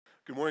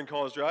Good morning,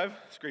 College Drive.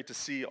 It's great to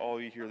see all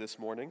of you here this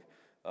morning.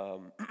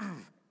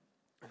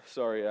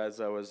 Sorry, as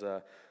I was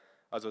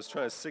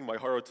trying to sing my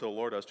heart out to the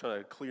Lord, I was trying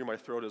to clear my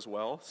throat as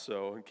well.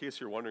 So in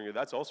case you're wondering,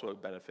 that's also a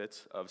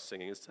benefit of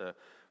singing, is to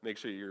make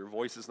sure your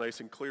voice is nice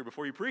and clear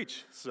before you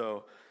preach.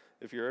 So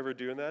if you're ever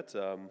doing that,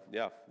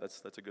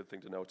 that's a good thing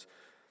to note.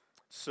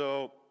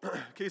 So in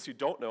case you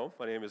don't know,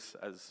 my name is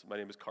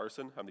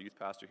Carson. I'm the youth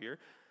pastor here.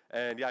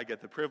 And I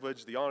get the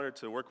privilege, the honor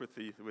to work with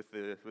the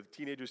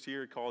teenagers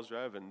here at College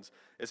Drive, and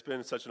it's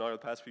been such an honor the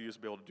past few years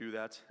to be able to do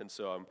that. And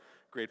so I'm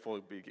grateful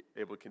to be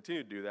able to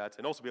continue to do that,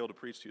 and also be able to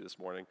preach to you this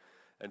morning.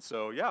 And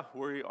so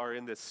we are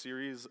in this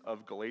series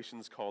of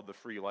Galatians called The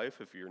Free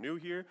Life, if you're new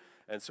here.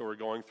 And so we're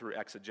going through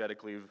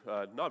exegetically,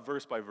 not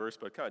verse by verse,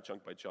 but kind of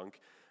chunk by chunk.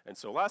 And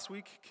so last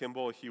week,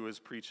 Kimball, he was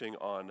preaching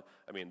on,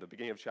 the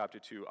beginning of chapter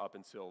 2 up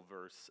until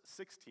verse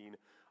 16.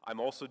 I'm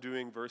also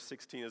doing verse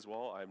 16 as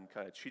well. I'm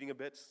kind of cheating a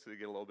bit to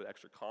get a little bit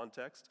extra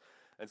context.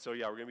 And so, we're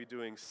going to be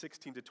doing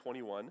 16 to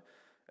 21.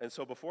 And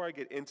so before I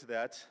get into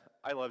that,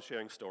 I love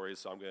sharing stories,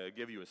 so I'm going to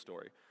give you a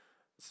story.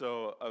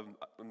 So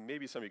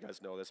maybe some of you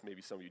guys know this,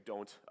 maybe some of you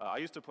don't. I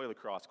used to play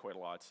lacrosse quite a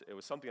lot. It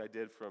was something I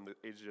did from the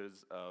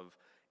ages of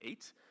 8,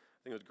 I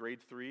think it was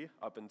grade 3,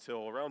 up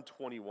until around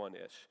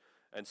 21-ish.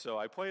 And so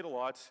I played a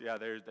lot.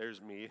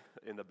 There's me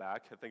in the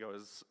back. I think I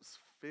was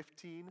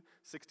 15,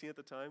 16 at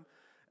the time.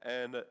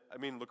 And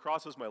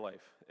lacrosse was my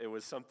life. It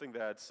was something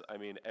that,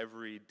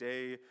 every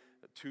day,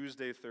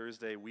 Tuesday,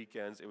 Thursday,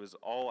 weekends, it was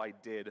all I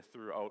did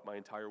throughout my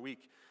entire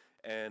week.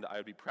 And I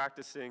would be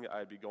practicing.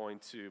 I'd be going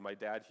to my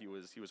dad. He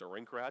was a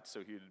rink rat, so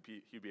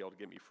he'd be able to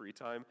give me free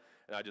time.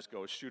 And I'd just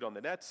go shoot on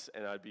the nets,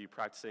 and I'd be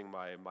practicing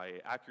my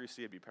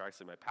accuracy. I'd be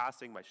practicing my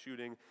passing, my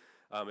shooting.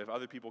 If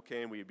other people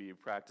came, we'd be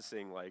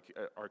practicing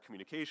our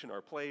communication,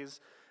 our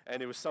plays.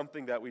 And it was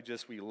something that we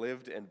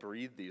lived and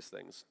breathed these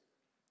things.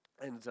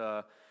 And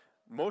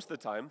most of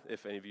the time,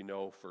 if any of you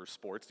know for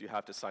sports, you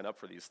have to sign up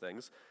for these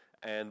things.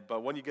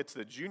 But when you get to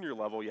the junior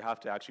level, you have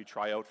to actually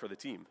try out for the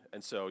team.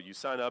 And so you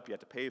sign up, you have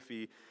to pay a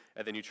fee,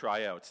 and then you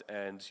try out.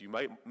 And you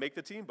might make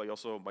the team, but you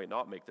also might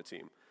not make the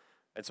team.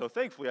 And so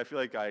thankfully, I feel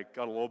like I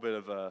got a little bit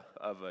of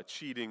a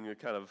cheating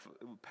kind of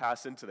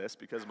pass into this,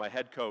 because my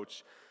head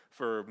coach,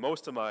 for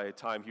most of my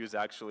time, he was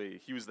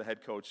the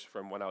head coach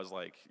from when I was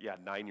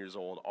 9 years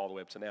old all the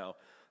way up to now.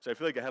 So I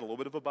feel like I had a little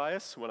bit of a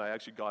bias when I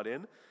actually got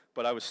in,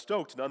 but I was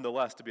stoked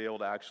nonetheless to be able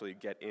to actually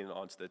get in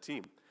onto the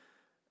team.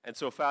 And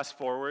so fast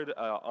forward,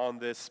 on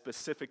this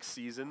specific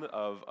season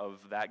of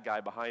that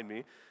guy behind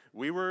me,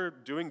 we were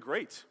doing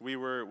great. We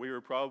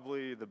were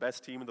probably the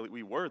best team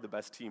we were the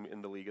best team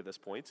in the league at this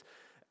point,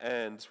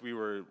 and we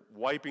were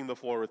wiping the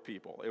floor with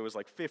people. It was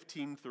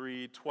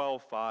 15-3,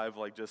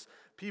 12-5,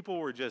 people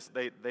were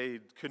they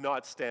could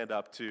not stand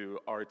up to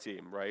our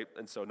team, right?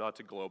 And so not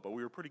to gloat, but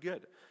we were pretty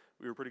good.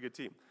 We were a pretty good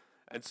team.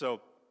 And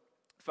so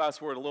fast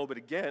forward a little bit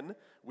again,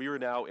 we were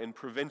now in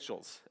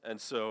provincials.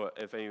 And so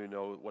if any of you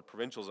know what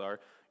provincials are,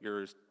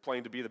 you're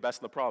playing to be the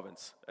best in the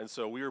province. And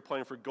so we were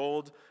playing for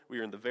gold. We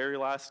were in the very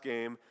last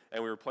game,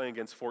 and we were playing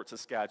against Fort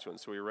Saskatchewan.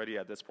 So we were ready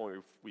at this point.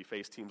 We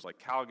faced teams like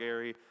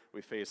Calgary.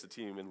 We faced a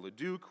team in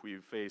Leduc. We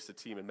faced a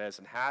team in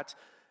Medicine Hat.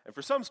 And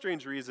for some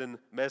strange reason,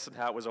 Medicine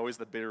Hat was always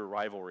the bitter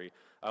rivalry.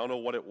 I don't know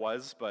what it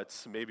was, but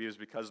maybe it was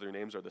because their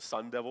names are the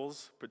Sun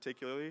Devils,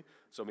 particularly.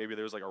 So maybe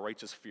there was a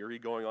righteous fury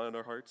going on in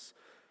our hearts.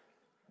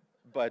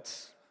 But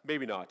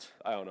maybe not.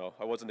 I don't know.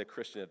 I wasn't a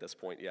Christian at this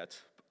point yet.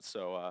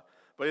 So,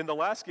 but in the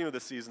last game of the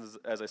season,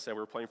 as I said, we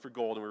were playing for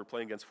gold, and we were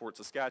playing against Fort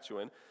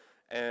Saskatchewan.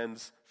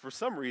 And for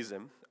some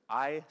reason,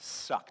 I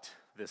sucked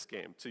this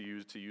game, to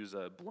use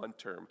a blunt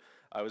term.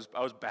 I was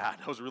bad.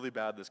 I was really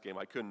bad this game.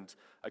 I couldn't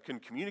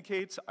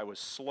communicate. I was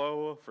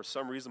slow. For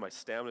some reason, my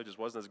stamina just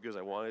wasn't as good as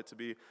I wanted it to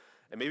be.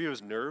 And maybe it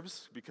was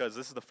nerves, because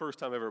this is the first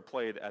time I've ever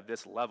played at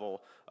this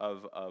level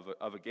of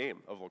a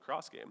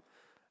lacrosse game.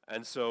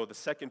 And so the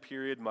second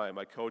period,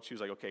 my coach, he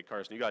was like, okay,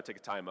 Carson, you got to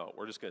take a timeout.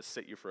 We're just going to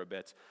sit you for a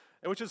bit.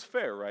 And which is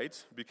fair,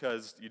 right?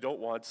 Because you don't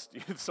want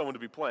someone to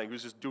be playing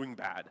who's just doing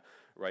bad,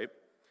 right?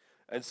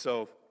 And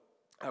so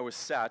I was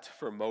sat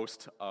for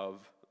most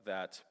of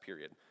that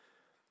period.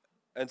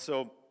 And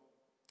so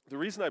the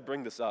reason I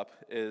bring this up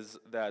is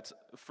that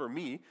for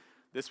me,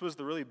 this was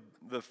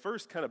the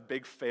first kind of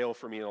big fail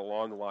for me in a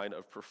long line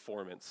of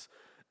performance.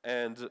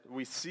 And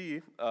we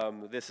see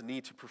this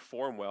need to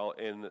perform well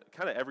in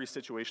kind of every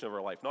situation of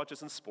our life, not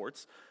just in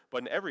sports,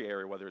 but in every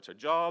area, whether it's our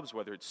jobs,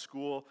 whether it's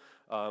school,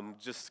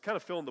 just kind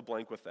of fill in the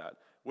blank with that,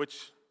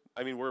 which,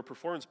 we're a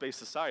performance-based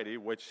society,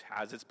 which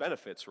has its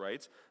benefits,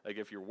 right?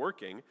 If you're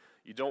working,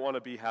 you don't want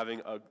to be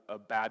having a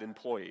bad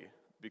employee,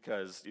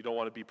 because you don't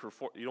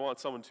want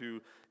someone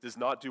who does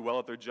not do well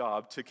at their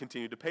job to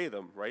continue to pay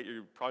them, right?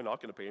 You're probably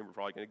not going to pay them, you're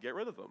probably going to get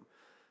rid of them.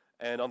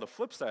 And on the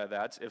flip side of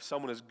that, if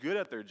someone is good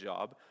at their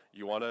job,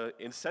 you want to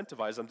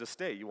incentivize them to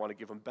stay. You want to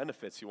give them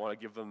benefits. You want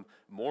to give them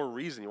more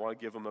reason. You want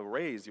to give them a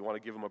raise. You want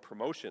to give them a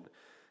promotion.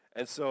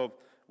 And so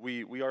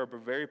we are a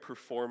very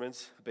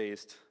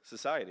performance-based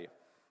society.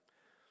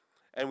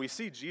 And we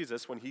see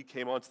Jesus, when he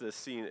came onto this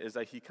scene, is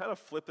that he kind of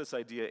flipped this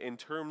idea in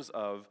terms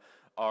of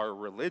our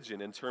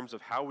religion, in terms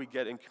of how we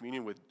get in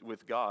communion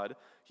with God,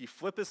 he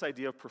flipped this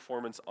idea of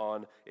performance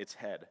on its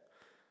head.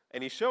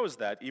 And he shows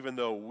that even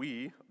though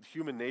we,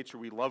 human nature,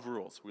 we love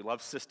rules, we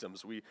love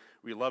systems, we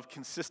love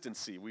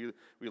consistency, we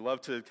love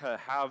to kind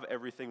of have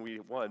everything, we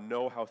want to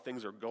know how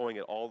things are going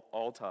at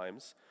all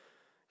times,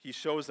 he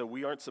shows that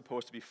we aren't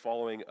supposed to be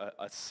following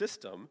a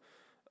system,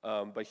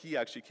 but he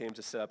actually came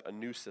to set up a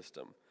new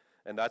system.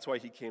 And that's why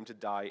he came to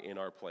die in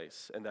our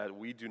place, and that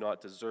we do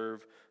not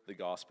deserve the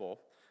gospel,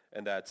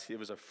 and that it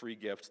was a free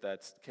gift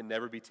that can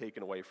never be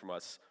taken away from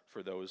us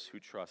for those who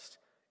trust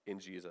in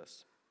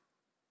Jesus.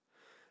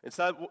 And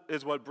so that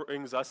is what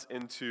brings us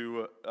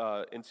into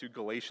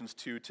Galatians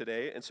 2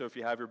 today. And so if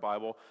you have your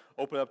Bible,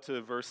 open up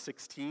to verse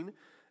 16,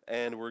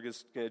 and we're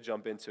just going to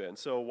jump into it. And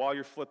so while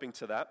you're flipping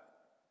to that,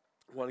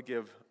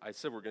 I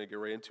said we're going to get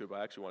right into it, but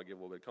I actually want to give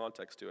a little bit of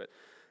context to it.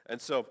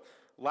 And so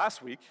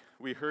last week,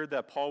 we heard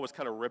that Paul was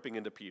kind of ripping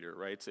into Peter,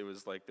 right? It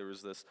was like there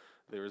was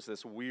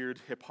this weird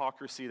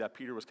hypocrisy that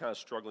Peter was kind of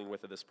struggling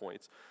with at this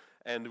point.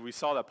 And we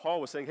saw that Paul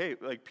was saying, hey,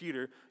 like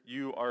Peter,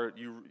 you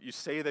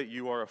say that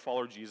you are a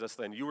follower of Jesus,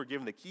 then you were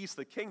given the keys to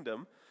the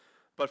kingdom,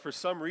 but for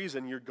some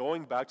reason you're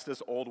going back to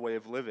this old way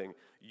of living.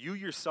 You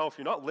yourself,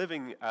 you're not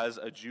living as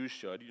a Jew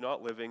should. You're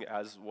not living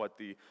as what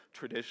the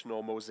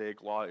traditional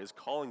Mosaic law is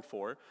calling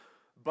for,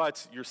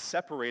 but you're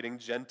separating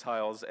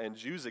Gentiles and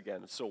Jews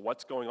again. So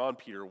what's going on,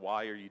 Peter?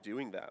 Why are you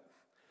doing that?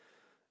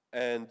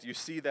 And you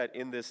see that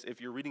in this,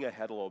 if you're reading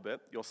ahead a little bit,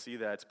 you'll see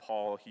that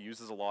Paul, he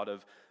uses a lot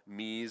of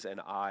me's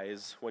and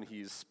I's when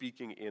he's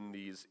speaking in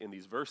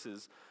these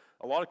verses.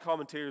 A lot of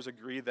commentators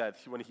agree that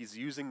when he's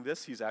using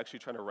this, he's actually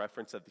trying to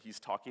reference that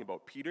he's talking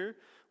about Peter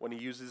when he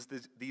uses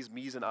these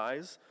me's and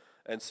I's.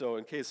 And so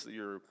in case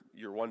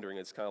you're wondering,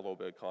 it's kind of a little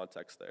bit of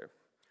context there.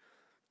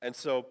 And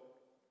so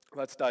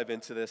let's dive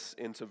into this,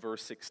 into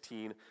verse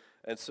 16.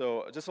 And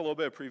so just a little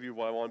bit of preview of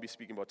what I want to be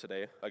speaking about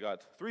today. I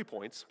got 3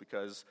 points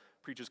because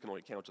preachers can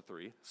only count to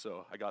 3,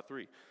 so I got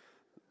 3.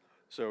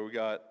 So we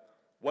got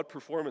what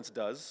performance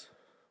does,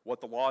 what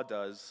the law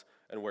does,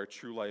 and where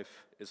true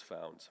life is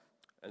found.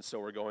 And so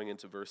we're going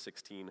into verse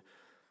 16.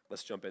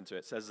 Let's jump into it.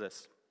 It says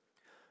this: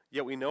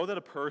 "Yet we know that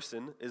a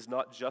person is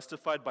not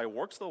justified by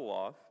works of the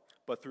law,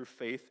 but through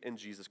faith in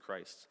Jesus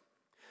Christ.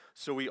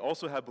 So we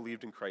also have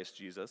believed in Christ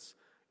Jesus,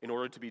 in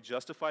order to be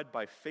justified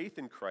by faith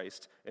in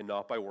Christ and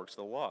not by works of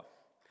the law.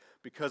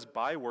 Because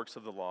by works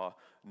of the law,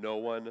 no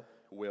one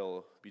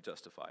will be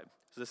justified."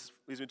 So this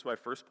leads me to my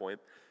first point,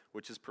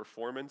 which is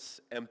performance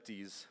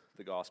empties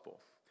the gospel.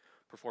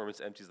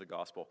 Performance empties the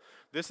gospel.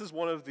 This is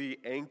one of the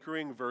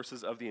anchoring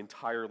verses of the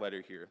entire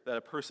letter here, that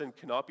a person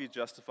cannot be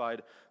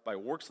justified by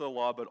works of the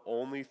law, but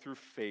only through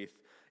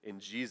faith in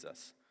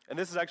Jesus. And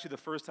this is actually the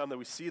first time that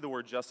we see the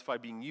word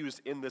justified being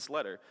used in this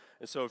letter.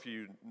 And so if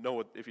you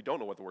don't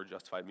know what the word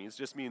justified means, it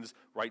just means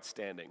right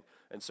standing.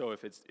 And so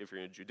if you're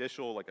in a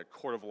judicial, like a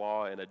court of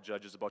law, and a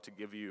judge is about to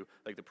give you,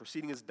 like the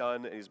proceeding is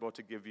done, and he's about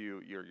to give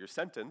you your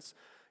sentence,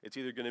 it's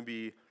either going to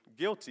be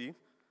guilty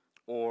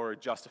or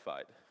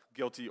justified,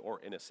 guilty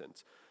or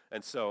innocent.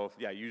 And so,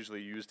 yeah,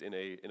 usually used in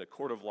a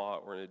court of law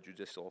or in a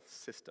judicial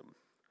system.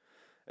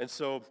 And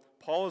so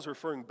Paul is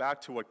referring back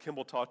to what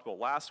Kimball talked about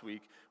last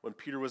week when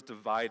Peter was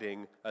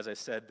dividing, as I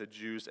said, the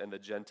Jews and the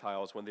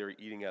Gentiles when they were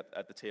eating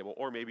at the table,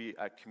 or maybe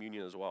at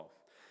communion as well.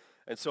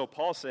 And so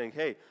Paul's saying,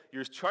 hey,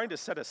 you're trying to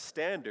set a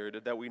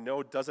standard that we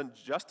know doesn't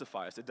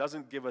justify us. It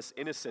doesn't give us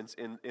innocence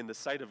in the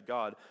sight of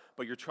God,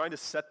 but you're trying to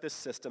set this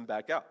system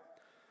back up.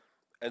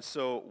 And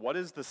so what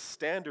is the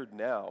standard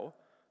now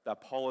that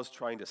Paul is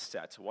trying to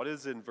set? What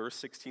is in verse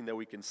 16 that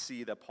we can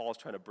see that Paul is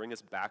trying to bring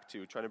us back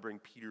to, trying to bring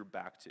Peter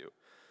back to?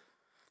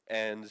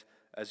 And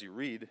as you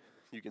read,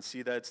 you can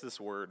see that it's this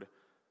word,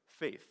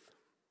 faith.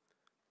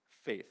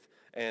 Faith.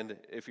 And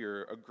if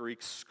you're a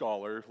Greek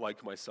scholar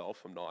like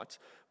myself, I'm not,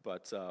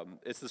 but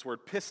it's this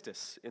word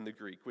pistis in the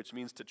Greek, which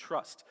means to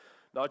trust.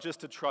 Not just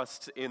to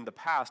trust in the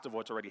past of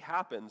what's already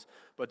happened,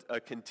 but a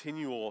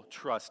continual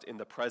trust in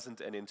the present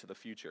and into the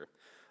future.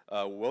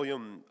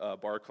 William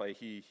Barclay,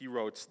 he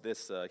wrote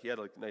this, he had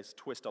a nice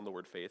twist on the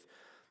word faith. It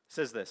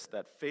says this,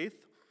 that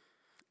faith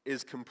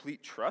is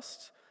complete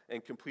trust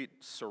and complete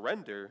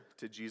surrender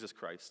to Jesus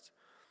Christ.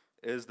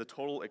 It is the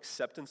total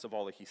acceptance of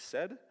all that he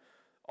said,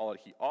 all that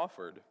he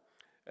offered,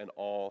 and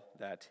all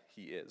that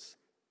he is.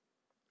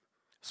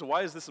 So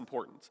why is this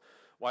important?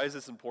 Why is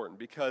this important?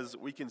 Because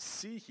we can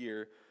see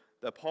here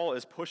that Paul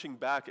is pushing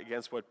back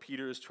against what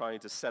Peter is trying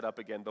to set up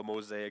again, the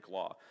Mosaic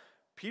law.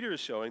 Peter is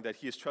showing that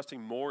he is trusting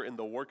more in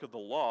the work of the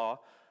law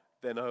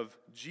than of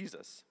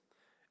Jesus.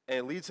 And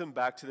it leads him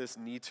back to this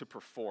need to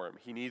perform.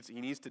 He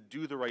needs to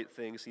do the right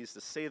things. He needs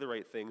to say the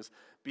right things,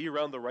 be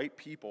around the right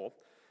people,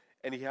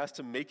 and he has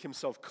to make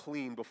himself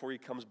clean before he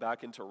comes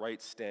back into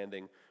right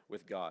standing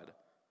with God.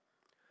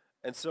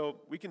 And so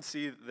we can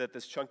see that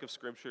this chunk of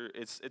scripture,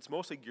 it's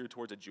mostly geared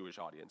towards a Jewish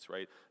audience,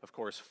 right? Of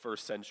course,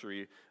 first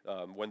century,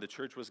 when the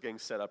church was getting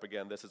set up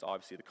again, this is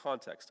obviously the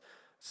context.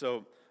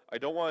 So I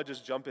don't want to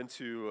just jump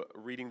into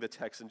reading the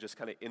text and just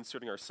kind of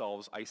inserting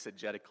ourselves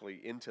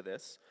eisegetically into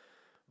this,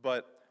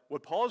 but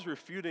what Paul is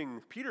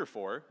refuting Peter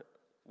for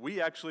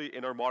We actually,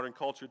 in our modern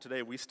culture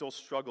today, we still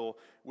struggle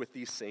with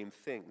these same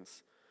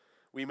things.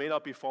 We may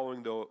not be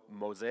following the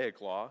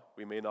Mosaic law.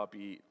 We may not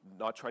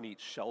trying to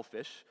eat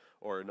shellfish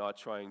or not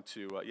trying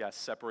to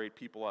separate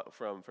people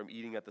from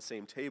eating at the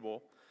same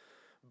table.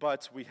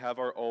 But we have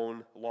our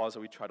own laws that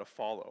we try to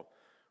follow.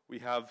 We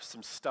have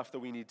some stuff that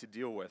we need to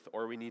deal with,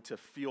 or we need to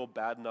feel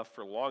bad enough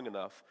for long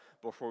enough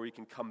before we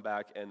can come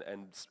back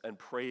and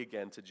pray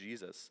again to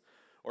Jesus.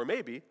 Or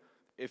maybe,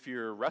 if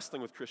you're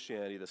wrestling with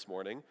Christianity this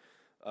morning,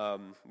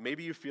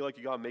 maybe you feel like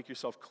you got to make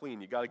yourself clean.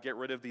 You got to get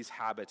rid of these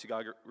habits. You got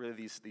to get rid of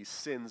these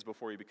sins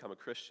before you become a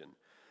Christian.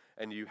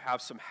 And you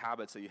have some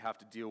habits that you have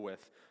to deal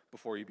with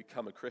before you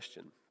become a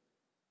Christian.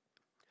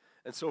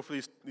 And so for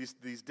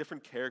these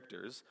different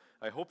characters,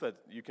 I hope that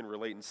you can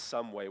relate in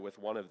some way with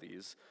one of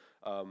these,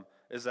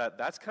 is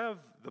that's kind of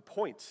the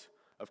point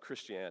of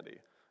Christianity,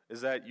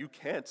 is that you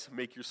can't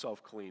make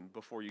yourself clean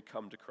before you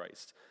come to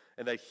Christ,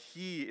 and that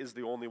He is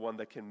the only one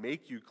that can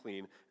make you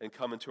clean and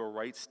come into a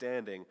right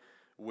standing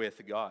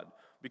with God.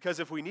 Because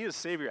if we need a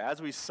Savior,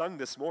 as we sung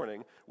this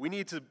morning,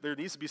 there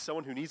needs to be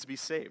someone who needs to be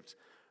saved,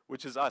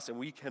 which is us, and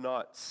we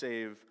cannot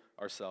save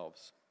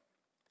ourselves.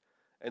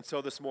 And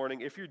so this morning,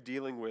 if you're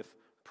dealing with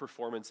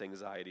performance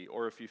anxiety,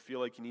 or if you feel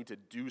like you need to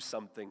do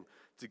something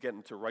to get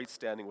into right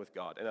standing with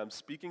God, and I'm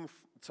speaking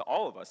to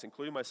all of us,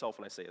 including myself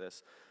when I say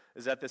this,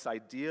 is that this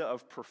idea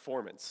of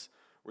performance,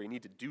 where you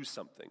need to do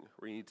something,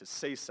 where you need to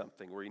say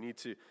something, where you need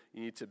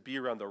to be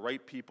around the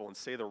right people and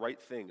say the right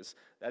things,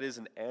 that is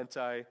an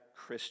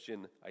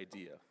anti-Christian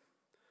idea.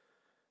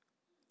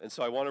 And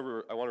so I want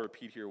to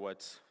repeat here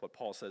what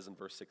Paul says in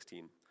verse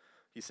 16.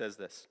 He says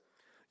this: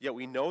 "Yet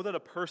we know that a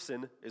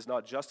person is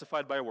not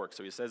justified by works."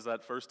 So he says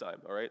that first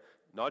time, all right?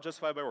 Not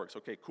justified by works.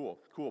 Okay, cool,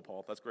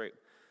 Paul, that's great.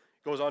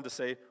 He goes on to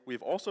say,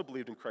 "We've also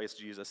believed in Christ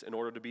Jesus in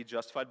order to be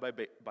justified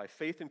by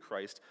faith in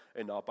Christ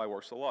and not by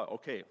works of the law."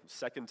 Okay,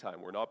 second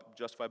time, we're not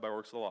justified by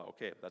works of the law.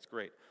 Okay, that's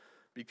great.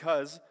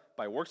 "Because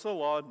by works of the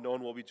law, no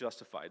one will be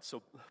justified."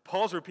 So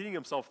Paul's repeating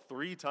himself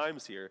 3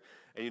 times here.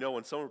 And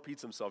when someone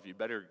repeats himself, you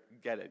better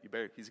get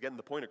it. He's getting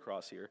the point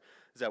across here,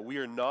 is that we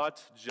are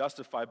not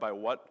justified by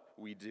what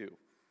we do.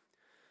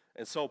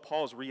 And so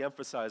Paul is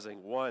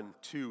re-emphasizing 1,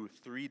 2,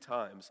 3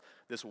 times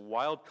this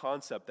wild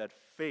concept that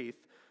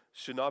faith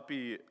should not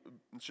be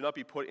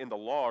put in the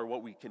law or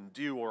what we can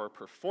do or our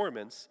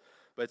performance,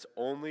 but it's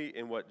only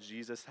in what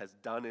Jesus has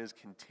done and is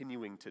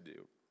continuing to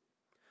do.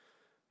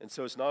 And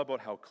so it's not about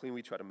how clean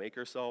we try to make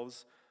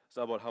ourselves. It's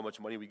not about how much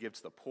money we give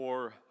to the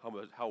poor,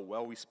 how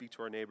well we speak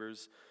to our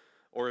neighbors,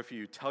 or if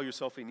you tell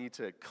yourself you need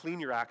to clean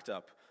your act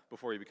up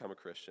before you become a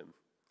Christian.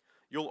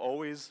 You'll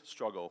always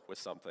struggle with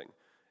something.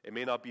 It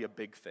may not be a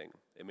big thing.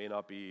 It may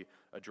not be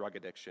a drug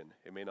addiction.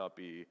 It may not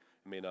be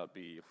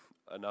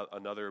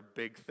another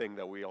big thing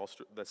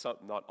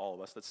not all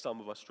of us, that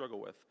some of us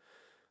struggle with.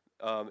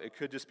 It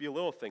could just be a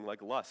little thing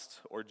like lust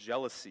or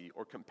jealousy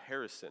or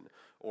comparison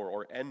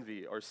or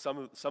envy or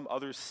some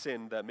other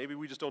sin that maybe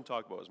we just don't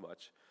talk about as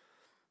much.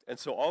 And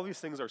so all these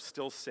things are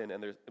still sin,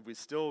 and it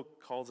still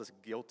calls us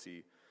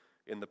guilty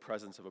in the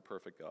presence of a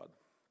perfect God.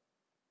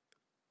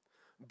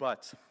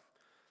 But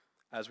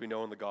as we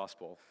know in the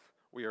gospel,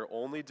 we are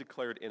only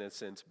declared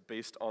innocent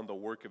based on the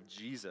work of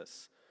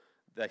Jesus,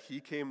 that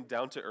He came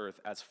down to earth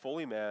as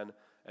fully man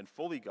and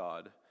fully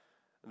God,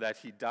 that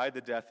He died the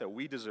death that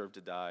we deserve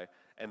to die,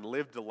 and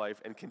lived the life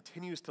and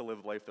continues to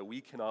live life that we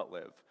cannot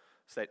live,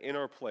 so that in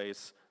our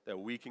place that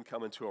we can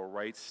come into a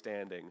right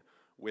standing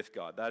with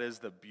God. That is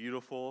the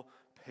beautiful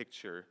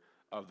picture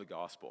of the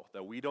gospel,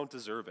 that we don't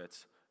deserve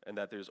it, and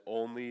that there's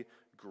only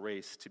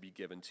grace to be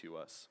given to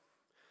us.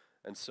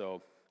 And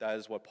so that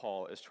is what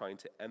Paul is trying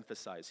to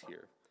emphasize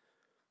here.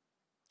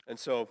 And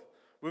so,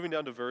 moving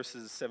down to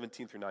verses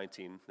 17 through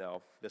 19,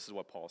 now, this is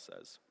what Paul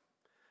says.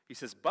 He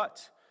says,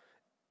 "But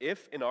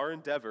if in our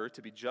endeavor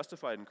to be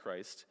justified in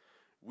Christ,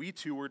 we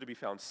too were to be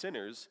found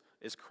sinners,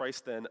 is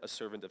Christ then a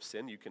servant of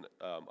sin?" You can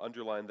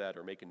underline that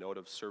or make a note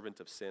of servant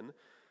of sin.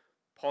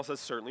 Paul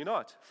says, "Certainly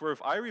not. For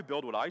if I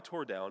rebuild what I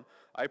tore down,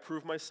 I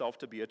prove myself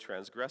to be a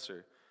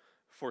transgressor.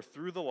 For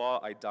through the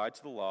law I died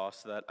to the law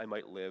so that I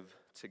might live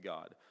to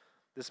God."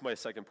 This is my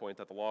second point,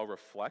 that the law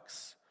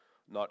reflects,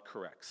 not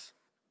corrects.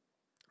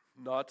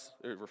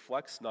 It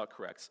reflects, not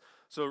corrects.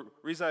 So the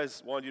reason I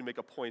wanted you to make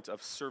a point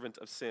of servant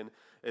of sin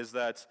is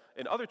that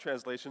in other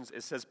translations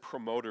it says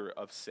promoter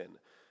of sin.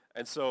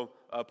 And so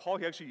Paul,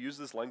 he actually used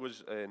this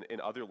language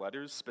in other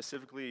letters,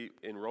 specifically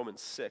in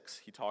Romans 6.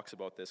 He talks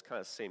about this kind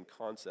of same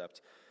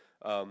concept.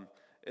 And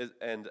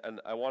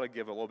I want to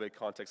give a little bit of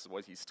context of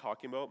what he's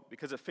talking about,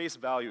 because at face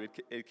value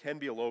it can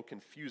be a little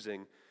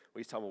confusing when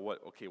he's talking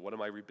about what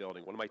am I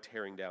rebuilding? What am I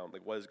tearing down?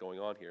 Like, what is going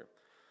on here?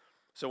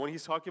 So when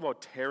he's talking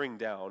about tearing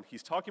down,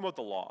 he's talking about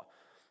the law.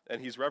 And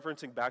he's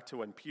referencing back to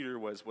when Peter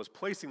was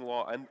placing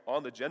law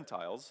on the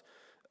Gentiles.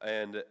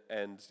 And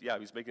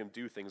he's making them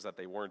do things that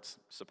they weren't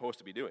supposed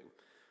to be doing.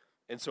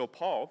 And so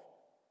Paul,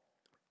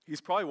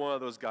 he's probably one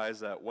of those guys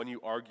that when you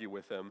argue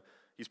with him,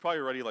 he's probably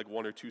already like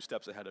 1 or 2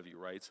 steps ahead of you,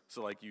 right?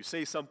 So like you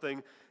say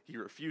something, he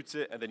refutes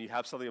it, and then you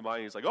have something in mind,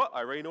 and he's like, "Oh, I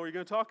already know what you're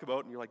going to talk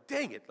about." And you're like,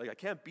 "Dang it, like I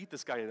can't beat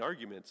this guy in an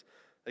argument."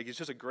 Like, he's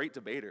just a great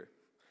debater.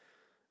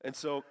 And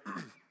so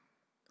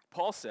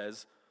Paul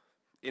says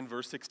in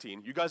verse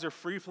 16, you guys are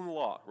free from the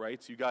law,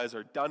 right? You guys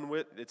are done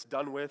with, it's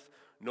done with.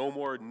 No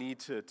more need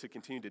to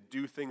continue to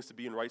do things to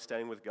be in right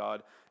standing with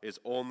God. It's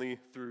only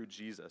through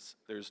Jesus.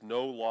 There's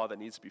no law that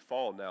needs to be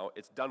followed now.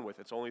 It's done with.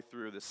 It's only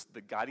through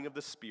the guiding of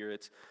the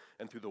Spirit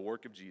and through the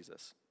work of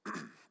Jesus.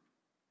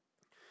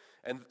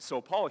 And so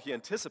Paul, he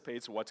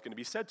anticipates what's going to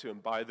be said to him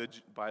by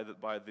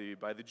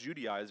the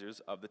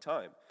Judaizers of the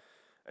time.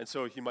 And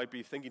so he might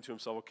be thinking to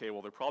himself, okay,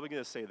 well, they're probably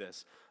going to say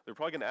this. They're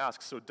probably going to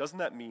ask, so doesn't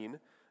that mean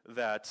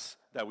that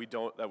if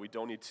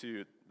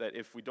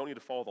we don't need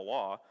to follow the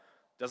law,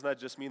 doesn't that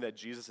just mean that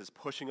Jesus is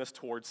pushing us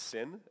towards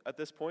sin at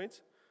this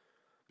point?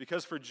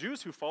 Because for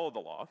Jews who followed the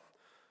law,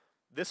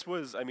 this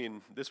was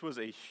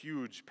a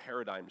huge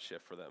paradigm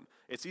shift for them.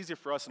 It's easy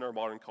for us in our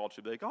modern culture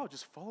to be like, oh,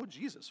 just follow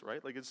Jesus,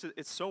 right? Like,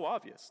 it's so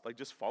obvious. Like,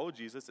 just follow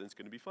Jesus and it's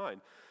going to be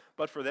fine.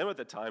 But for them at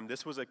the time,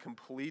 this was a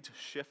complete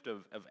shift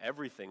of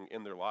everything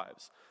in their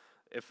lives.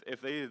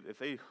 If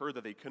they heard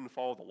that they couldn't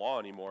follow the law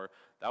anymore,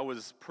 that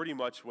was pretty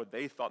much what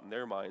they thought in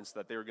their minds,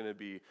 that they were going to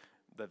be,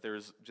 that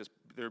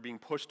they're being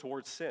pushed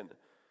towards sin.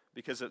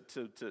 Because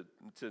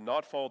to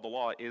not follow the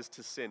law is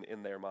to sin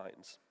in their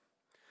minds.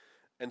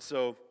 And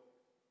so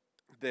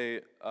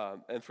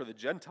and for the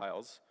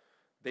Gentiles,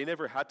 they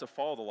never had to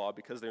follow the law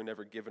because they were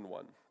never given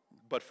one.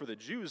 But for the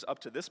Jews, up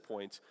to this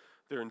point,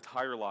 their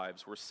entire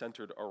lives were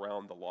centered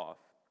around the law.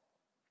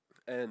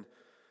 And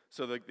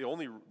so the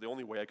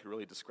only way I could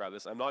really describe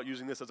this, I'm not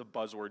using this as a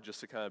buzzword just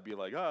to kind of be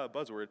like,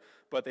 buzzword,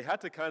 but they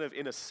had to kind of,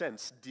 in a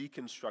sense,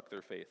 deconstruct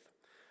their faith.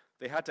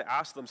 They had to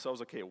ask themselves,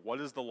 okay,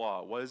 what is the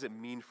law? What does it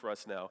mean for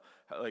us now?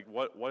 Like,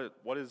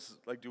 what is,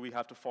 like, do we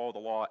have to follow the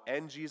law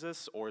and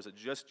Jesus, or is it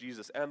just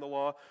Jesus and the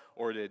law,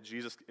 or is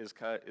Jesus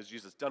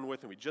done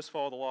with and we just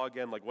follow the law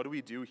again? Like, what do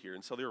we do here?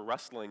 And so they were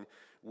wrestling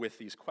with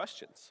these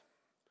questions.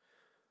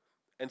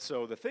 And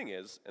so the thing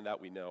is, and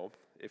that we know,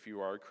 if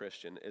you are a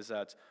Christian, is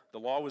that the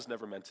law was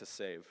never meant to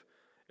save.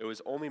 It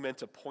was only meant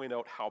to point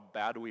out how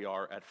bad we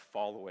are at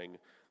following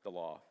the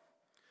law.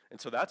 And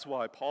so that's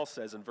why Paul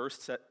says in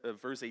verse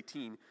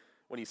 18,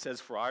 when he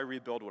says, for if I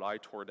rebuild what I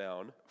tore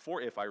down,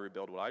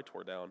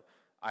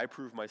 I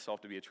prove myself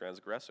to be a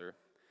transgressor.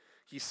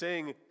 He's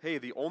saying, hey,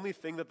 the only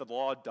thing that the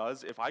law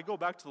does, if I go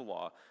back to the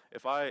law,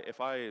 if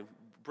I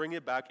bring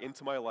it back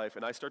into my life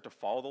and I start to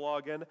follow the law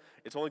again,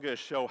 it's only going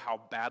to show how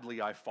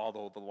badly I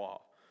follow the law.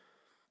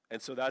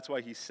 And so that's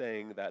why he's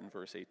saying that in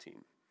verse 18.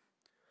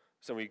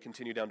 So we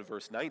continue down to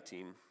verse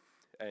 19,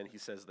 and he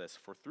says this,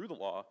 for through the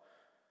law,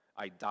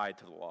 I died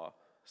to the law,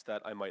 so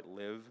that I might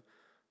live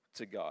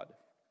to God.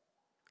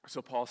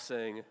 So Paul's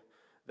saying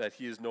that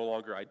he is no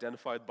longer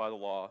identified by the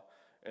law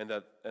and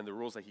the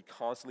rules that he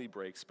constantly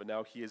breaks, but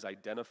now he is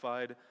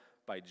identified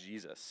by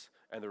Jesus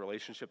and the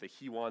relationship that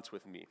he wants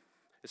with me.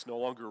 It's no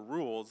longer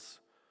rules,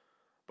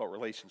 but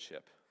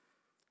relationship.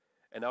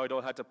 And now I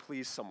don't have to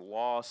please some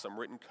law, some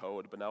written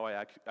code, but now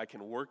I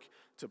can work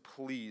to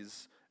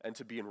please and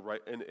to be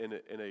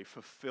in a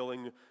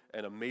fulfilling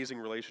and amazing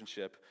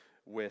relationship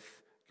with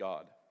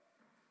God.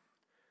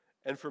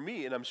 And for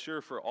me, and I'm sure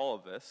for all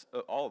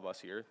of us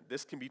here,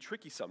 this can be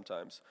tricky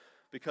sometimes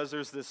because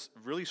there's this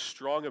really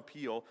strong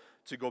appeal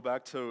to go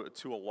back to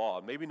a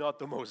law. Maybe not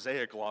the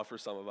Mosaic law for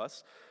some of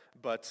us,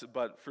 but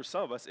for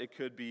some of us, it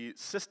could be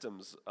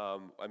systems.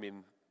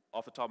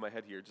 Off the top of my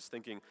head here, just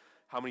thinking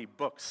how many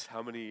books,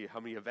 how many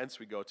events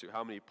we go to,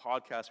 how many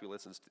podcasts we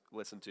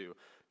listen to,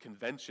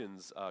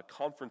 conventions,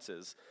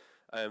 conferences.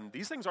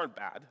 These things aren't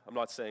bad. I'm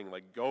not saying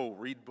like go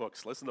read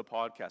books, listen to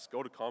podcasts,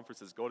 go to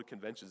conferences, go to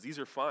conventions. These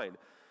are fine.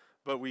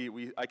 But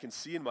I can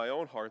see in my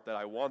own heart that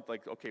I want,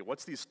 like, okay,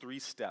 what's these 3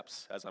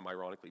 steps, as I'm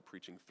ironically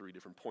preaching 3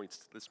 different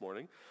points this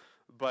morning.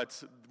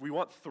 But we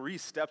want 3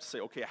 steps to say,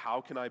 okay,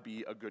 how can I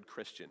be a good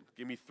Christian?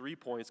 Give me 3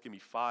 points, give me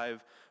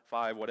five,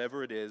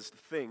 whatever it is,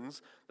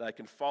 things that I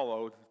can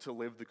follow to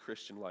live the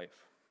Christian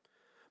life.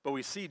 But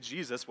we see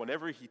Jesus,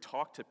 whenever he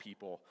talked to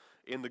people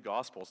in the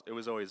Gospels, it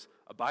was always,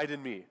 abide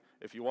in me.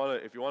 If you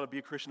want to be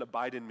a Christian,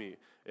 abide in me.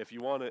 If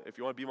you want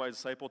to be my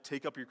disciple,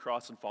 take up your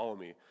cross and follow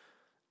me.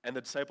 And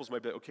the disciples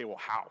might be like, okay, well,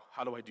 how?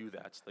 How do I do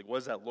that? Like, what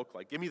does that look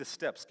like? Give me the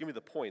steps. Give me the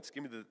points.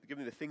 Give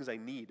me the things I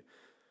need.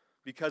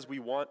 Because we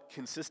want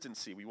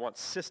consistency. We want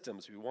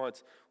systems. We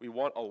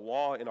want a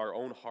law in our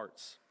own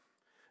hearts.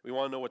 We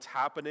want to know what's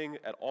happening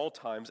at all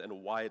times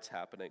and why it's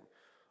happening.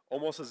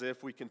 Almost as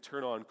if we can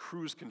turn on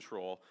cruise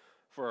control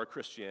for our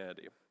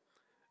Christianity.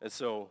 And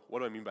so, what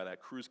do I mean by that?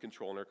 Cruise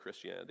control in our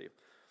Christianity.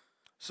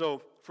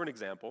 So, for an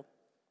example,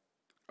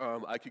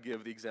 I could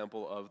give the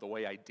example of the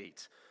way I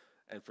date.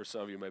 And for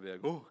some of you, might be like,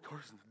 oh,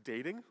 Carson,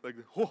 dating? Like,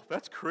 oh,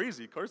 that's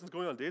crazy. Carson's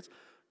going on dates?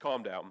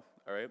 Calm down,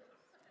 all right?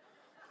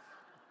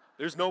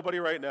 There's nobody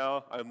right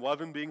now. I'm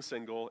loving being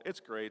single.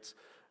 It's great.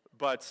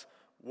 But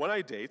when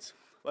I date,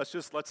 let's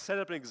set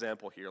up an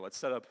example here. Let's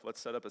set up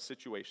a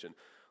situation.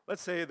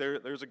 Let's say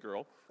there's a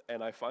girl,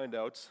 and I find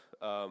out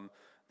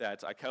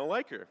that I kind of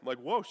like her. I'm like,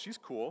 whoa, she's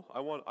cool.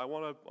 I want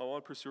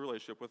to pursue a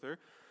relationship with her.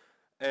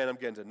 and I'm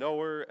getting to know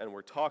her, and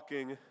we're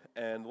talking,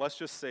 and let's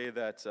just say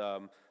that,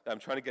 that I'm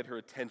trying to get her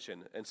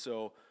attention. And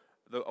so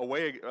a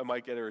way I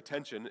might get her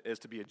attention is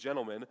to be a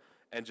gentleman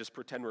and just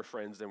pretend we're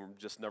friends, and we're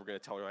just never going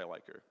to tell her I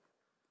like her.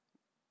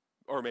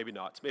 Or maybe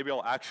not. Maybe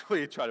I'll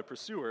actually try to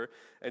pursue her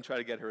and try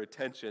to get her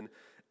attention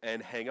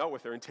and hang out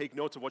with her and take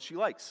notes of what she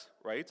likes,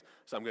 right?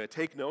 So I'm going to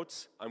take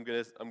notes.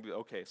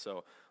 Okay,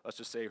 so let's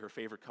just say her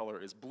favorite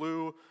color is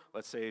blue.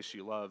 Let's say she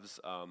loves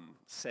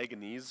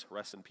Saganese.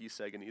 Rest in peace,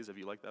 Saganese, if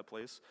you like that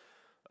place.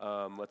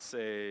 Let's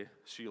say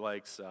she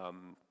likes,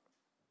 what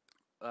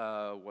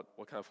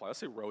kind of flower? Let's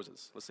say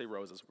roses. Let's say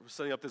roses. We're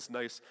setting up this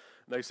nice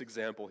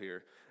example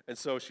here. And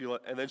so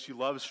and then she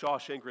loves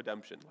Shawshank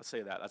Redemption. Let's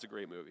say that. That's a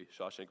great movie,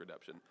 Shawshank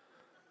Redemption.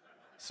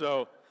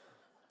 So,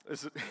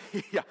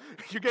 yeah,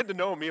 you're getting to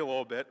know me a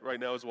little bit right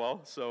now as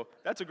well. So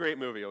that's a great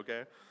movie,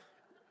 okay?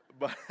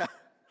 But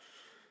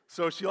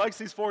so she likes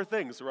these 4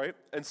 things, right?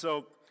 And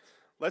so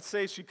let's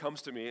say she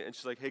comes to me and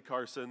she's like, "Hey,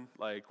 Carson,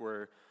 like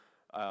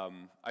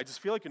I just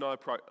feel like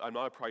I'm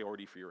not a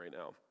priority for you right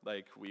now.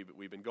 Like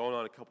we've been going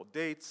on a couple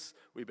dates,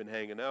 we've been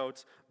hanging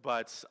out,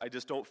 but I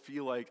just don't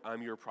feel like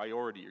I'm your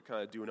priority. You're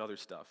kind of doing other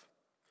stuff."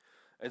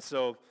 And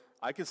so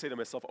I can say to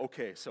myself,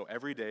 okay, so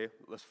every day,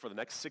 for the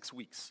next 6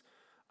 weeks,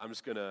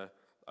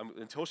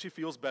 until she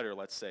feels better,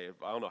 let's say,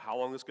 I don't know how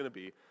long it's going to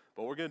be,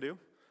 but what we're going to do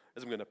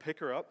is I'm going to pick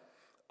her up,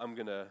 I'm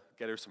going to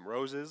get her some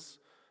roses,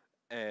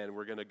 and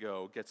we're going to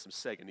go get some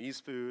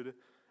Saganese food,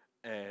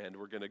 and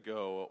we're going to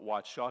go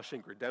watch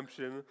Shawshank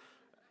Redemption.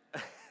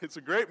 It's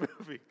a great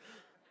movie.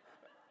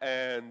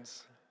 And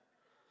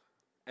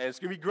it's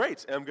going to be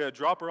great. And I'm going to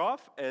drop her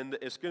off, and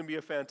it's going to be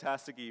a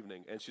fantastic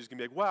evening. And she's going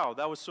to be like, "Wow,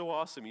 that was so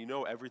awesome. You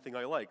know everything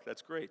I like.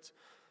 That's great."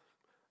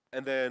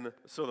 And then,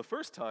 so the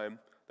first time,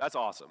 that's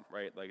awesome,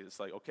 right? Like, it's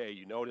like, okay,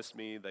 you noticed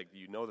me, like,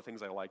 you know the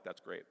things I like, that's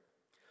great.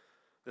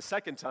 The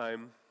second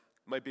time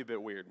might be a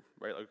bit weird,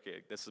 right? Like,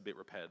 okay, this is a bit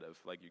repetitive.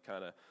 Like,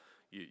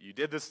 you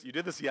did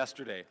this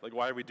yesterday. Like,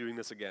 why are we doing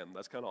this again?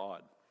 That's kind of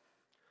odd.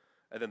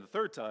 And then the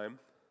third time,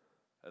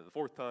 and the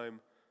fourth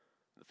time,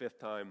 the fifth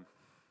time,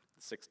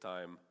 the sixth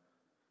time,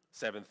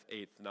 7th,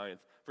 8th, 9th,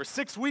 for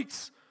 6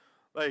 weeks.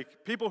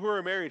 Like, people who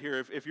are married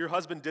here, if your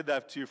husband did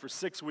that to you for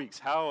 6 weeks,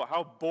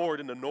 how bored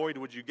and annoyed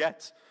would you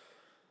get?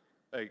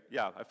 Like,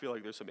 yeah, I feel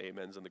like there's some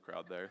amens in the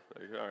crowd there.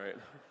 Like, all right.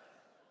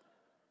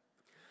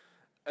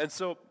 And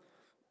so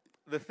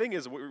the thing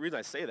is, the reason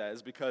I say that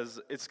is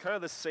because it's kind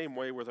of the same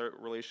way with our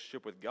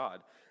relationship with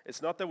God.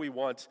 It's not that we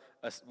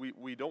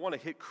don't want to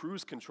hit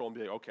cruise control and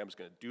be like, okay, I'm just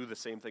going to do the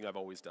same thing I've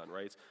always done,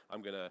 right?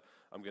 I'm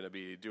gonna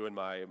be doing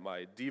my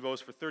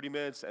devos for 30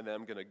 minutes, and then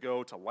I'm going to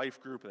go to life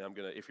group, and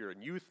then if you're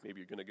in youth, maybe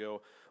you're going to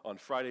go on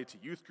Friday to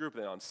youth group,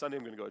 and then on Sunday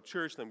I'm going to go to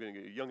church, and then I'm going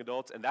to go to young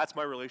adults, and that's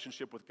my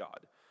relationship with God.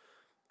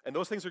 And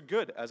those things are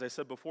good, as I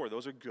said before.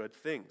 Those are good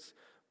things.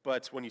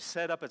 But when you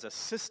set up as a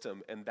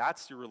system, and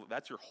that's your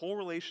whole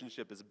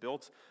relationship is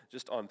built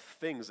just on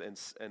things and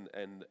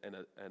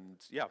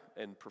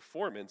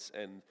performance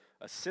and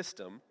a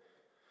system,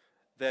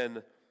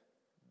 then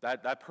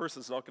that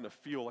person's not going to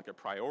feel like a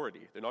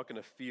priority. They're not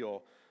going to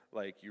feel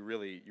like you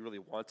really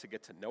want to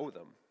get to know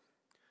them.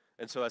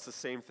 And so that's the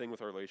same thing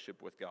with our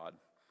relationship with God.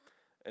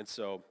 And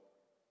so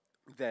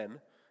then,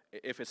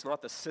 if it's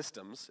not the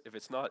systems, if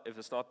it's not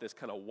this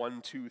kind of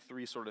 1, 2,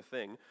 3 sort of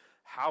thing,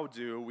 how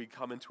do we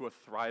come into a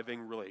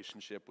thriving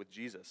relationship with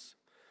Jesus?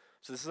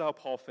 So this is how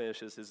Paul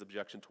finishes his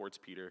objection towards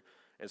Peter,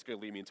 and it's going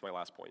to lead me into my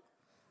last point.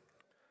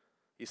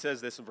 He says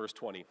this in verse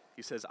 20.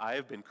 He says, "I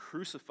have been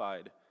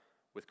crucified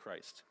with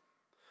Christ.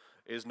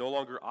 It is no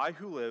longer I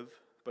who live,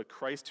 but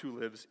Christ who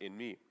lives in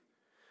me.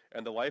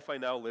 And the life I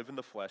now live in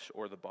the flesh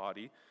or the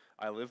body,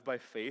 I live by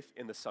faith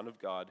in the Son of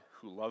God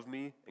who loved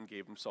me and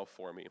gave himself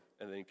for me."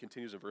 And then he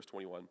continues in verse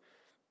 21.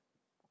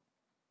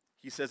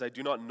 He says, "I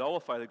do not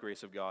nullify the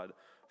grace of God,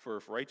 for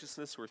if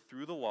righteousness were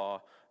through the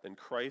law, then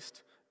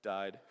Christ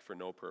died for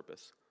no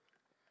purpose."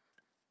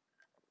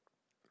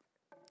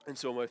 And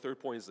so my third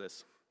point is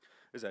this,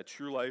 is that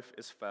true life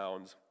is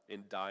found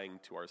in dying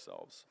to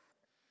ourselves.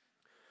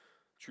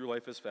 True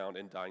life is found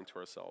in dying to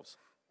ourselves.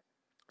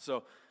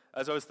 So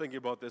as I was thinking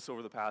about this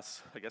over the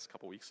past, I guess,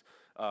 couple weeks,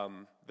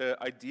 the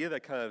idea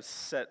that kind of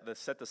set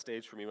the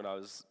stage for me when I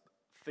was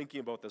thinking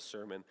about this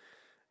sermon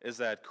is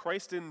that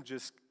Christ didn't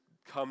just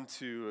come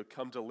to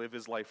live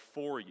his life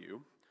for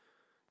you.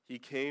 He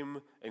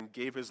came and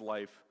gave his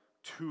life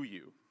to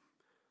you.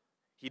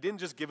 He didn't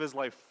just give his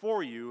life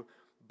for you,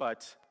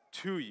 but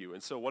to you.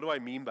 And so what do I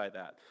mean by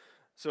that?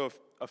 So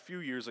a few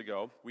years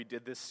ago, we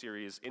did this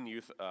series in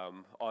youth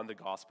on the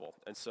gospel.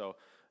 And so,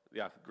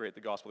 yeah, great,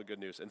 the gospel, the good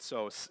news. And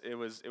so it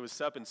was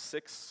set up in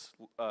 6,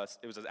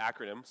 it was an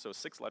acronym, so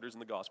 6 letters in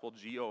the gospel,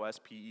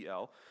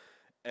 GOSPEL.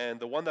 And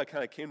the one that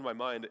kind of came to my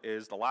mind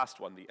is the last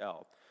one, the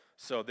L.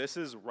 So this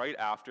is right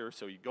after,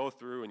 so you go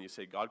through and you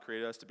say, God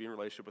created us to be in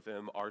relationship with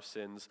him, our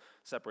sins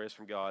separate us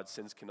from God,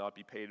 sins cannot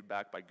be paid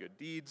back by good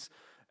deeds.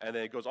 And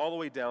then it goes all the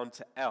way down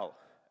to L.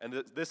 And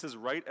this is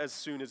right as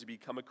soon as you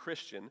become a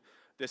Christian.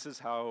 This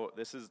is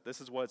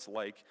what it's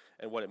like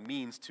and what it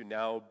means to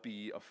now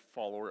be a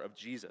follower of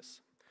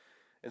Jesus.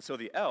 And so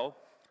the L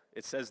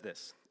it says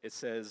this. It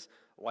says,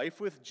 life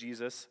with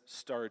Jesus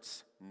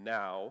starts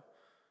now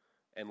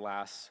and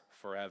lasts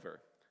forever.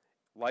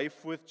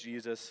 Life with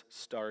Jesus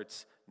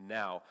starts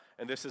now.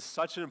 And this is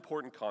such an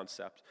important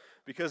concept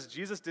because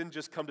Jesus didn't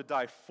just come to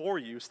die for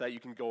you so that you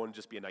can go and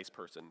just be a nice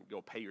person,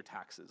 go pay your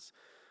taxes.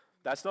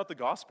 That's not the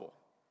gospel.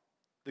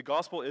 The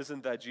gospel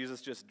isn't that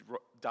Jesus just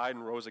died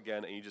and rose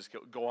again and you just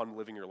go on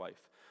living your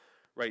life.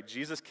 Right?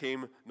 Jesus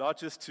came not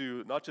just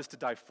to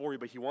die for you,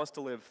 but he wants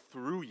to live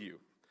through you.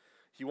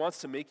 He wants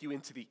to make you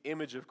into the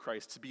image of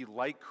Christ, to be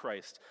like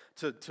Christ,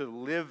 to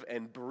live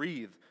and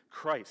breathe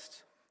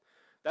Christ.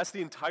 That's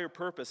the entire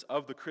purpose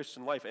of the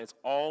Christian life, and it's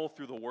all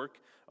through the work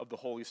of the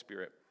Holy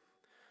Spirit.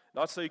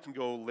 Not so you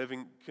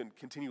can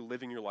continue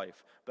living your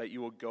life, but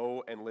you will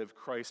go and live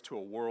Christ to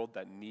a world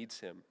that needs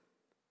him.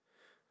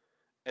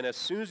 And as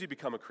soon as you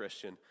become a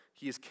Christian,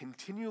 he is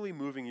continually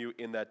moving you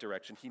in that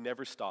direction. He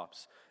never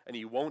stops, and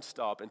he won't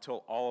stop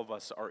until all of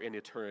us are in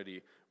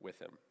eternity with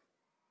him.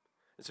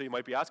 And so you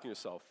might be asking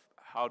yourself,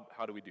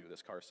 how do we do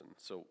this, Carson?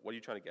 So what are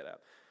you trying to get at?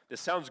 This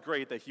sounds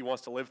great that he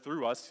wants to live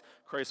through us.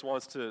 Christ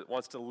wants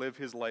to live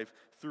his life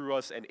through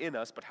us and in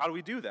us, but how do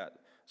we do that?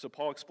 So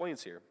Paul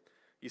explains here.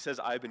 He says,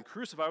 I have been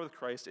crucified with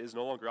Christ. It is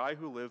no longer I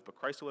who live, but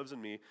Christ who lives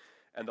in me.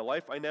 And the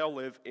life I now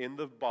live in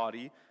the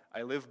body,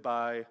 I live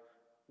by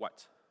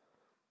what?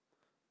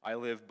 I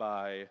live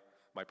by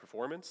my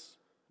performance?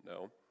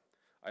 No.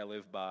 I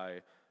live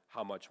by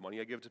how much money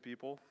I give to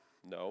people?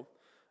 No.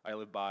 I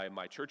live by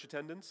my church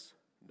attendance?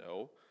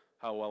 No.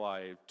 How well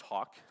I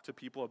talk to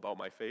people about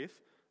my faith?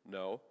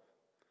 No.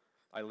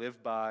 I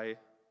live by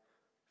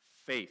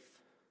faith.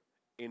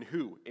 In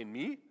who? In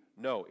me?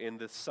 No, in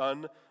the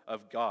Son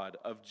of God,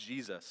 of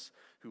Jesus,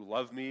 who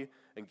loved me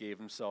and gave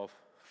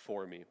himself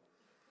for me.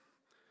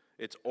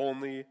 It's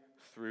only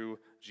through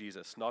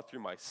Jesus, not through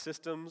my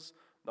systems,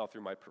 not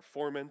through my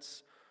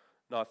performance,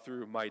 not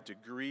through my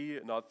degree,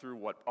 not through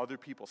what other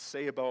people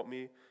say about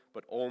me,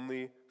 but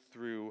only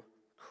through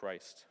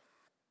Christ.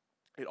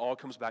 It all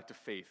comes back to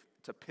faith,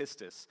 to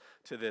pistis,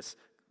 to this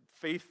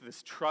faith,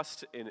 this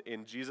trust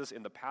in Jesus,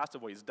 in the past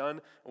of what he's done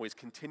and what he's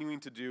continuing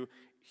to do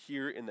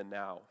here in the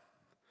now.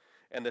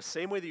 And the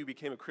same way that you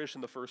became a Christian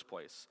in the first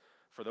place,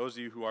 for those of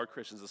you who are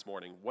Christians this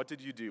morning, what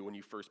did you do when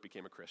you first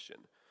became a Christian?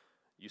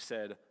 You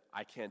said,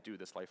 I can't do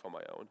this life on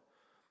my own.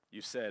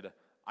 You said,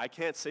 I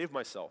can't save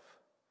myself.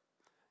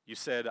 You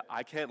said,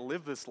 I can't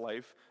live this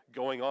life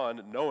going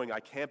on knowing I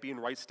can't be in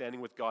right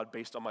standing with God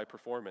based on my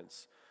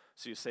performance.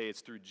 So you say,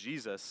 it's through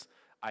Jesus,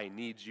 I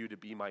need you to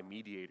be my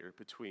mediator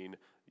between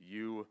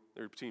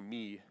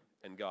me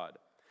and God.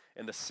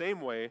 And the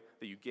same way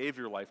that you gave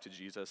your life to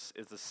Jesus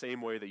is the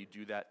same way that you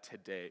do that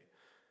today.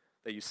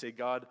 That you say,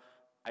 God,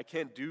 I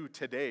can't do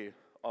today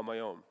on my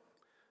own.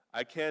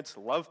 I can't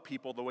love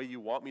people the way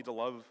you want me to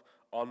love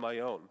on my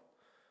own.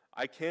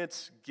 I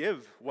can't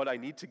give what I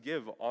need to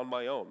give on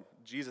my own.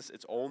 Jesus,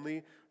 it's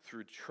only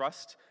through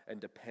trust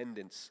and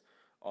dependence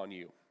on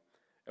you.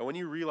 And when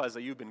you realize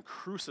that you've been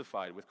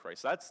crucified with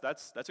Christ,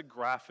 that's a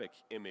graphic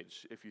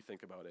image if you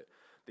think about it.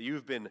 That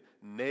you've been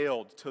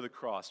nailed to the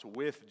cross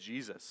with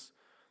Jesus.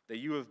 That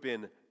you have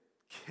been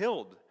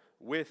killed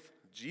with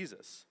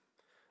Jesus.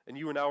 And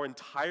you are now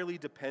entirely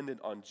dependent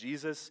on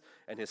Jesus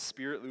and his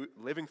Spirit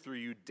living through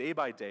you day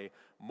by day,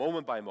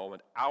 moment by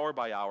moment, hour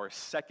by hour,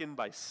 second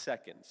by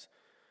second.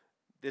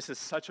 This is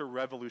such a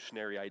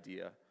revolutionary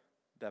idea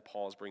that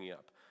Paul is bringing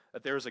up.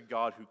 That there is a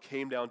God who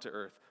came down to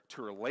earth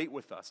to relate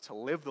with us, to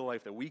live the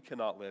life that we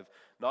cannot live,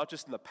 not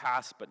just in the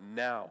past, but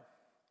now.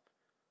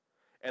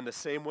 And the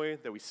same way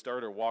that we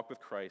start our walk with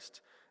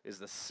Christ is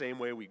the same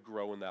way we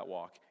grow in that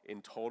walk,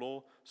 in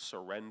total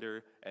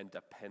surrender and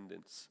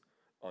dependence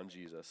on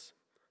Jesus.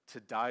 To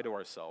die to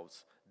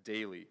ourselves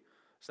daily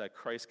so that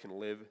Christ can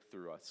live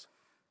through us.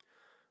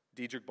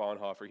 Dietrich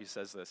Bonhoeffer, he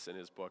says this in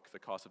his book, The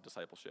Cost of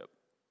Discipleship.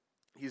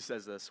 He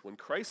says this, when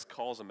Christ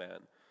calls a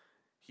man,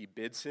 he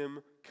bids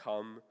him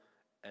come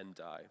and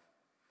die.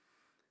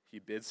 He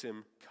bids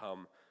him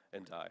come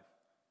and die.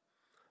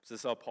 So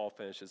this is how Paul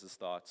finishes his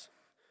thoughts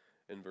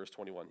in verse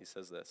 21. He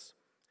says this,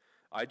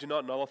 I do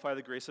not nullify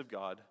the grace of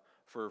God,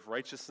 for if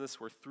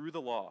righteousness were through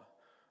the law,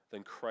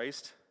 then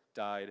Christ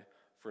died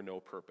for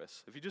no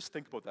purpose. If you just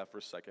think about that for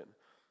a second,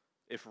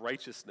 if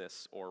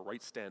righteousness or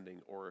right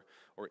standing or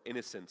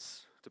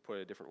innocence, to put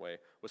it a different way,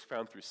 was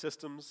found through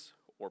systems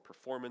or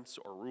performance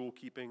or rule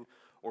keeping,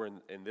 or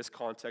in this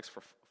context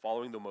for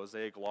following the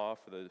Mosaic law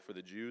for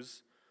the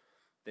Jews,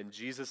 then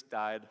Jesus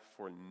died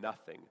for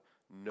nothing,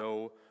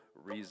 no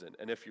reason.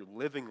 And if you're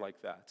living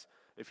like that,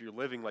 if you're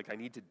living like I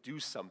need to do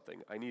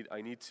something, I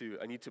need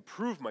to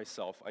prove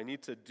myself, I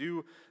need to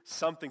do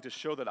something to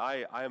show that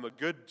I am a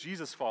good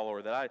Jesus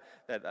follower, that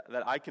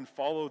I can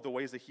follow the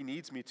ways that he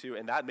needs me to,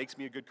 and that makes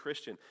me a good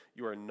Christian,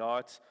 you are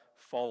not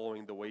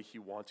following the way he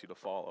wants you to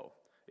follow.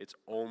 It's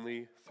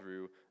only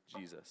through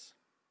Jesus.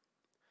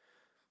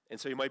 And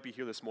so you might be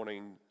here this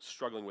morning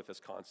struggling with this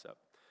concept.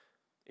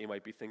 You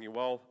might be thinking,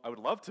 well, I would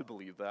love to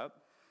believe that,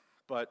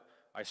 but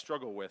I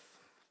struggle with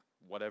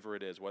whatever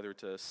it is, whether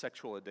it's a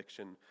sexual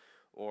addiction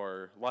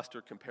or lust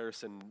or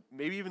comparison,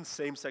 maybe even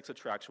same-sex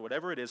attraction,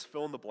 whatever it is,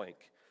 fill in the blank.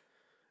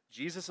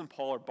 Jesus and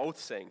Paul are both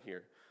saying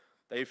here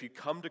that if you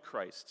come to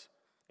Christ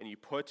and you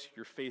put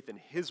your faith in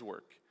his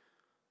work,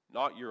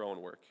 not your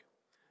own work,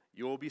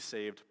 you will be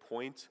saved,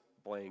 point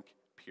blank,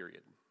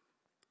 period.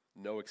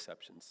 No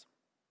exceptions.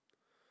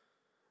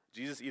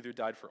 Jesus either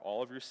died for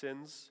all of your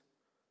sins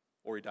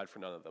or he died for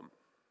none of them,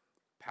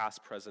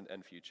 past, present,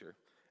 and future.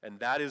 And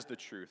that is the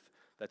truth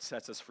that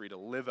sets us free to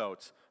live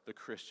out the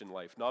Christian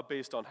life, not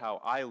based on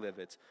how I live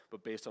it,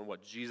 but based on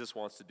what Jesus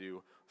wants to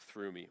do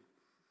through me.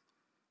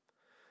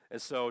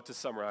 And so, to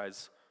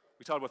summarize,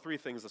 we talked about three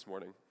things this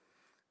morning.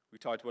 We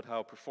talked about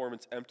how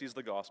performance empties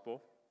the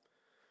gospel.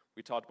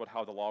 We talked about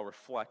how the law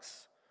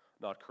reflects,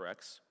 not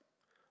corrects.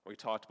 We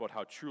talked about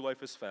how true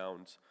life is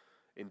found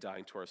in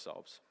dying to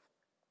ourselves.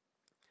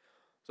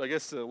 So I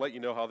guess to let you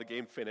know how the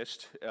game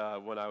finished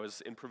when I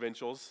was in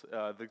provincials,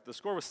 the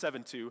score was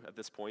 7-2 at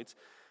this point,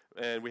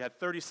 and we had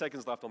 30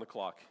 seconds left on the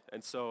clock.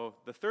 And so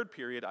the third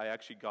period, I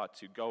actually got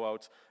to go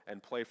out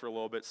and play for a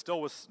little bit.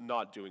 Still was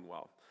not doing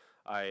well.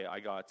 I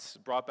got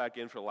brought back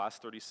in for the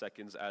last 30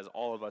 seconds, as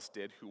all of us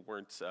did who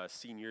weren't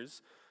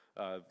seniors,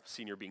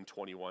 senior being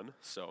 21,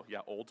 so yeah,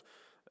 old.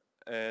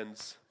 And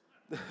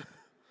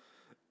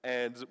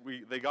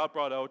they got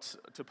brought out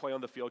to play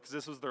on the field because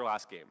this was their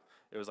last game.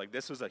 It was like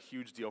this was a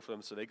huge deal for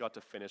them, so they got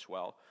to finish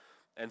well.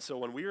 And so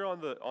when we were on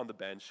the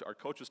bench, our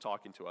coach was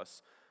talking to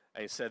us,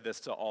 and he said this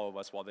to all of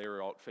us while they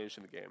were out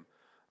finishing the game.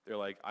 They're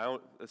like,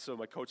 so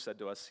my coach said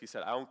to us, he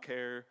said, I don't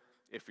care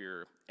if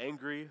you're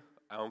angry,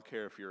 I don't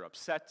care if you're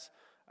upset,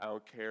 I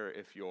don't care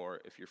if you're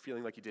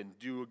feeling like you didn't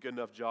do a good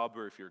enough job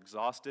or if you're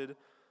exhausted.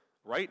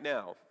 Right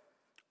now,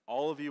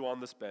 all of you on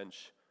this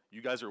bench,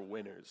 you guys are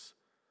winners.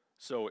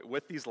 So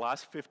with these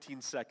last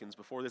 15 seconds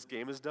before this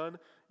game is done,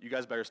 you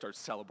guys better start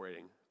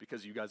celebrating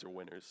because you guys are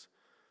winners.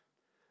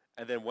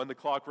 And then when the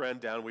clock ran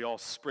down, we all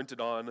sprinted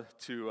on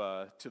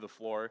to the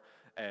floor,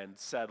 and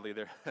sadly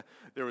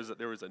there was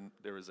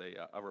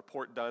a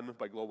report done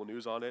by Global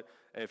News on it.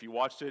 And if you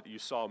watched it, you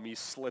saw me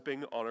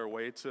slipping on our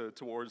way to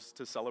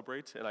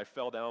celebrate, and I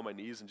fell down on my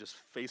knees and just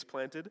face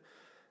planted.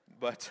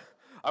 But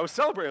I was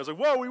celebrating. I was like,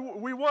 "Whoa,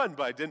 we won!"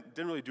 But I didn't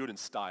really do it in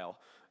style,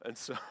 and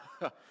so.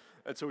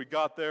 And so we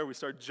got there, we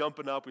started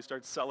jumping up, we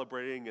started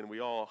celebrating, and we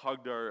all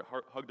hugged our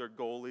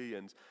goalie,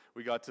 and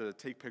we got to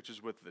take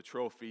pictures with the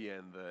trophy,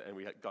 and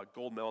we got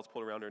gold medals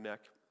put around our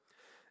neck.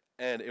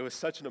 And it was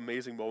such an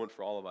amazing moment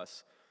for all of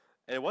us.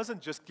 And it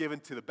wasn't just given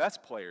to the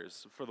best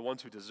players, for the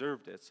ones who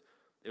deserved it.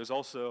 It was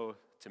also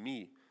to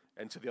me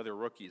and to the other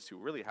rookies who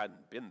really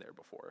hadn't been there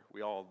before.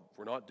 We all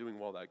were not doing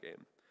well that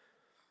game.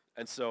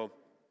 And so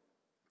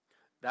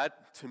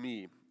that, to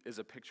me, is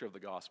a picture of the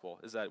gospel,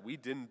 is that we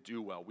didn't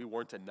do well. We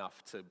weren't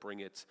enough to bring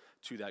it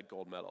to that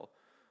gold medal.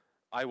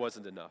 I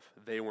wasn't enough.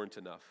 They weren't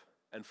enough.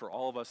 And for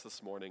all of us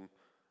this morning,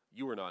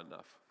 you are not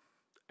enough,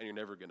 and you're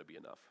never going to be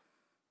enough.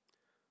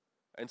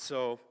 And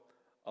so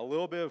a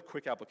little bit of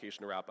quick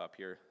application to wrap up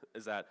here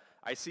is that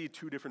I see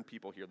two different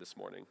people here this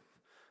morning.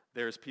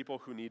 There's people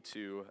who need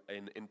to,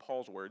 in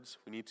Paul's words,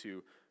 who need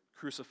to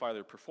crucify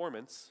their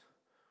performance,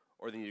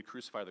 or they need to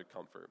crucify their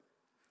comfort.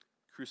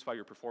 Crucify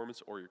your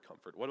performance or your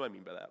comfort. What do I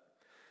mean by that?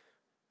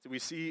 So we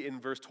see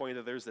in verse 20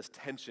 that there's this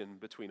tension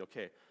between,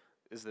 okay,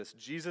 is this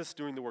Jesus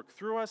doing the work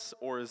through us,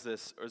 or is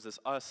this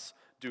us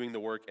doing the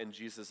work and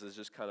Jesus is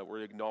just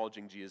we're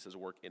acknowledging Jesus'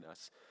 work in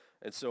us?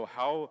 And so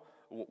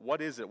what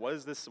is it? What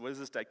is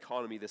this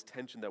dichotomy, this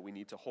tension that we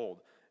need to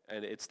hold?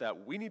 And it's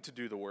that we need to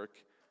do the work,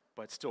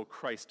 but still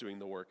Christ doing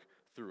the work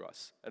through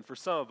us. And for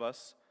some of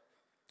us,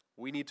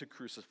 we need to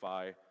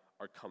crucify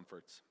our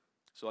comforts.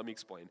 So let me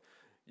explain.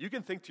 You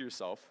can think to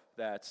yourself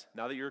that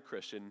now that you're a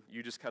Christian,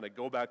 you just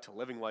go back to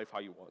living life how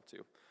you want to.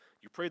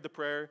 You prayed the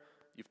prayer,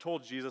 you've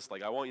told Jesus,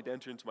 I want you to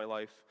enter into my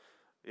life.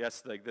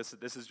 Yes,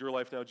 this is your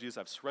life now, Jesus.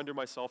 I've surrendered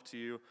myself to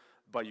you,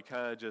 but you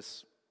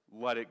just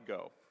let it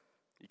go.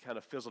 You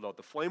fizzled out.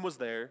 The flame was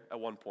there at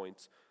one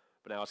point,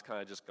 but now it's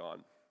just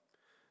gone.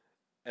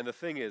 And the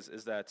thing is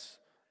that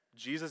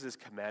Jesus is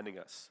commanding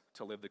us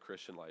to live the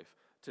Christian life,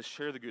 to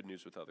share the good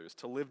news with others,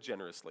 to live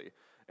generously.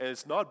 And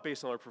it's not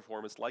based on our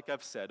performance, like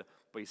I've said,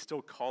 but he's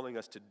still calling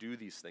us to do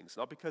these things,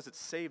 not because it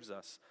saves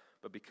us,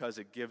 but because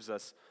it gives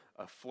us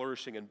a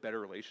flourishing and better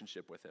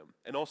relationship with him.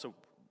 And also,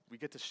 we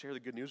get to share the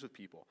good news with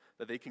people,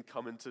 that they can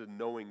come into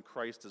knowing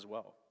Christ as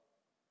well.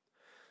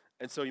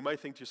 And so you might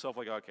think to yourself,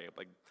 okay,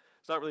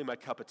 it's not really my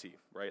cup of tea,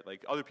 right?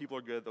 Other people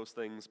are good at those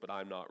things, but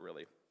I'm not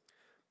really.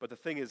 But the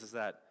thing is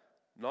that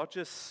not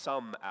just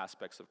some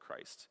aspects of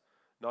Christ,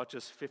 not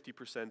just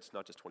 50%,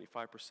 not just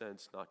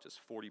 25%, not just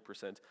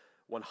 40%,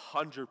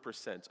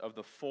 100% of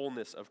the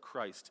fullness of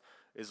Christ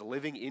is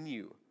living in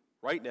you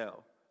right now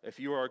if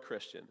you are a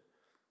Christian.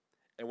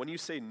 And when you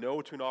say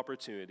no to an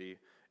opportunity,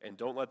 and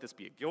don't let this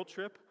be a guilt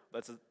trip,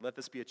 let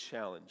this be a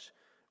challenge.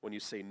 When you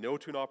say no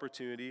to an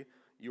opportunity,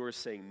 you are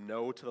saying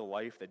no to the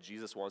life that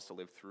Jesus wants to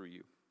live through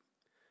you.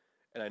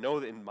 And I know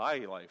that in my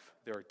life,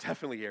 there are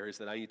definitely areas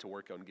that I need to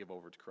work out and give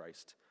over to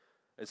Christ.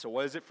 And so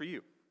what is it for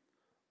you?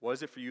 What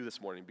is it for you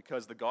this morning?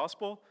 Because the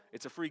gospel,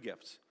 it's a free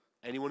gift.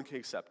 Anyone can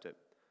accept it,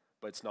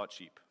 but it's not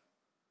cheap.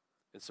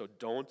 And so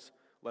don't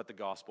let the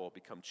gospel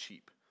become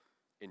cheap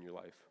in your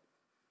life.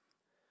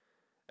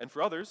 And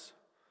for others,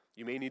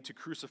 you may need to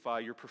crucify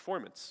your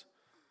performance.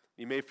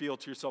 You may feel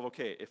to yourself,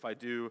 okay, if I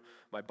do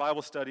my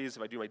Bible studies,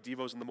 if I do my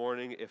devos in the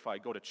morning, if I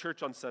go to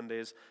church on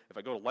Sundays, if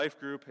I go to life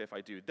group, if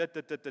I do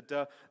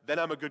then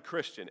I'm a good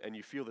Christian. And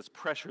you feel this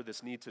pressure,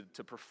 this need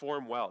to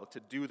perform well, to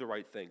do the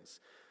right things.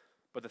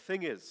 But the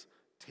thing is,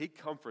 take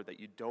comfort that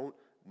you don't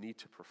need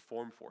to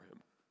perform for him.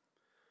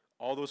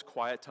 All those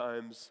quiet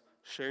times,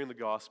 sharing the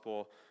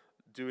gospel,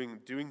 doing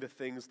the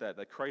things that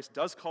Christ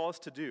does call us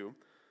to do,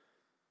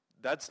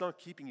 that's not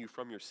keeping you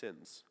from your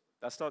sins.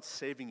 That's not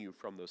saving you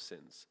from those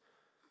sins.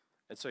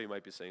 And so you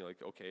might be saying, like,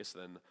 okay, so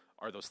then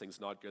are those things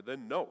not good?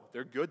 Then no,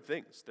 they're good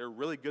things. They're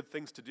really good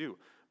things to do,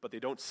 but they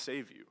don't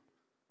save you.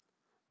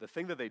 The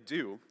thing that they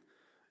do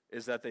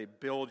is that they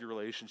build your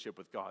relationship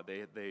with God.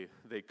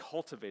 They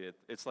cultivate it.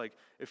 It's like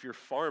if you're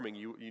farming,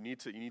 you need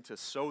to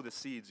sow the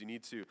seeds. You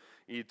need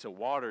to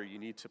water. You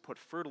need to put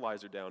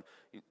fertilizer down,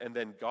 and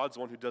then God's the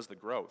one who does the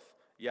growth.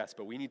 Yes,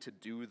 but we need to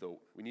do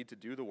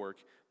the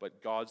work.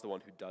 But God's the one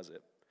who does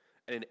it.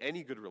 And in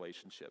any good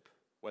relationship,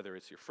 whether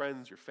it's your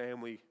friends, your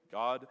family,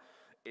 God,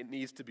 it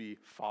needs to be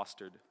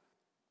fostered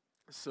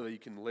so that you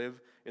can live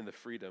in the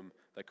freedom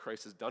that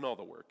Christ has done all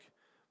the work,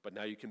 but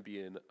now you can be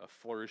in a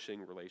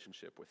flourishing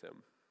relationship with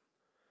him.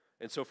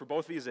 And so for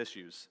both these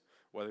issues,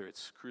 whether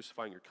it's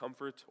crucifying your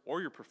comfort or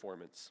your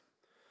performance,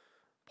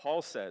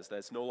 Paul says that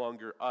it's no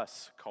longer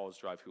us, College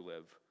Drive, who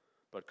live,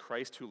 but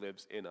Christ who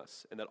lives in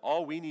us, and that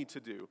all we need to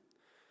do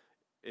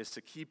is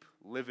to keep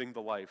living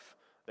the life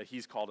that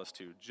he's called us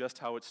to, just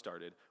how it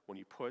started when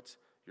you put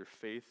your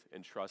faith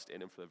and trust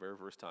in him for the very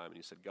first time. And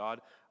you said,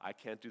 God, I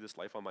can't do this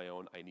life on my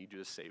own. I need you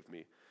to save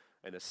me.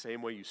 And the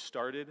same way you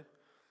started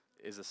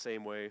is the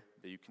same way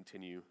that you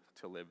continue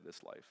to live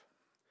this life.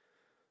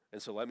 And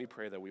so let me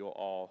pray that we will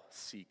all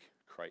seek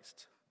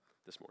Christ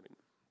this morning.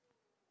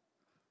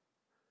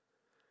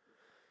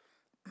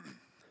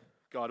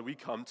 God, we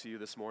come to you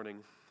this morning,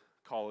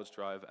 College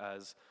Drive,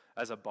 as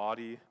a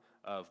body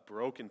of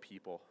broken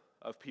people,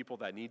 of people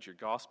that need your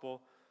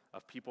gospel,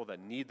 of people that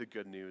need the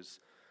good news,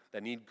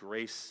 that need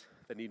grace,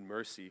 that need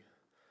mercy.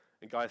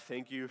 And God,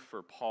 thank you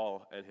for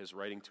Paul and his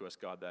writing to us,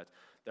 God,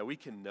 that we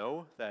can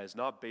know that it's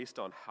not based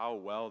on how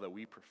well that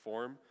we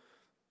perform.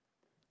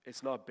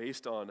 It's not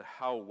based on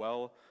how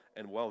well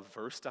and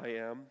well-versed I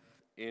am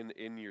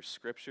in your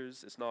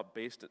scriptures. It's not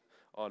based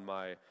on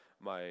my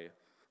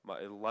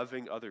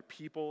loving other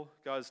people.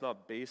 God, it's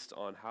not based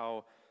on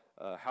how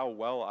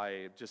well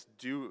I just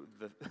do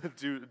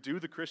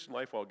the Christian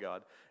life well,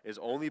 God. It's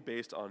only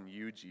based on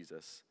you,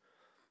 Jesus.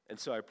 And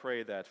so I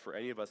pray that for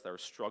any of us that are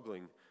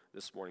struggling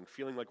this morning,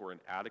 feeling like we're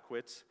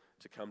inadequate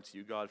to come to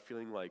you, God,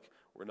 feeling like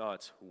we're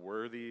not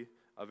worthy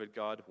of it,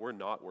 God, we're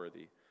not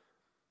worthy.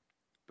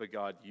 But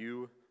God,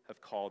 you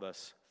have called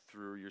us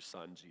through your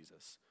Son,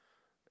 Jesus.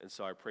 And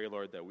so I pray,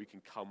 Lord, that we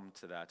can come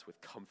to that with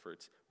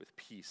comfort, with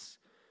peace,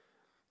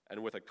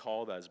 and with a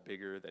call that is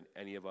bigger than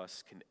any of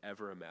us can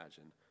ever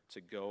imagine,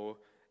 to go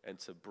and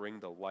to bring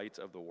the light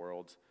of the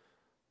world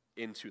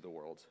into the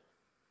world.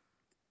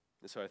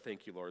 And so I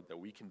thank you, Lord, that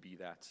we can be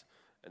that,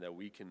 and that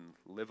we can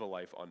live a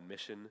life on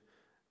mission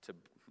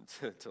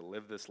to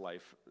live this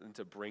life and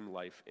to bring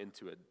life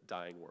into a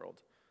dying world.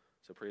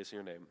 So praise in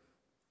your name.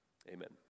 Amen.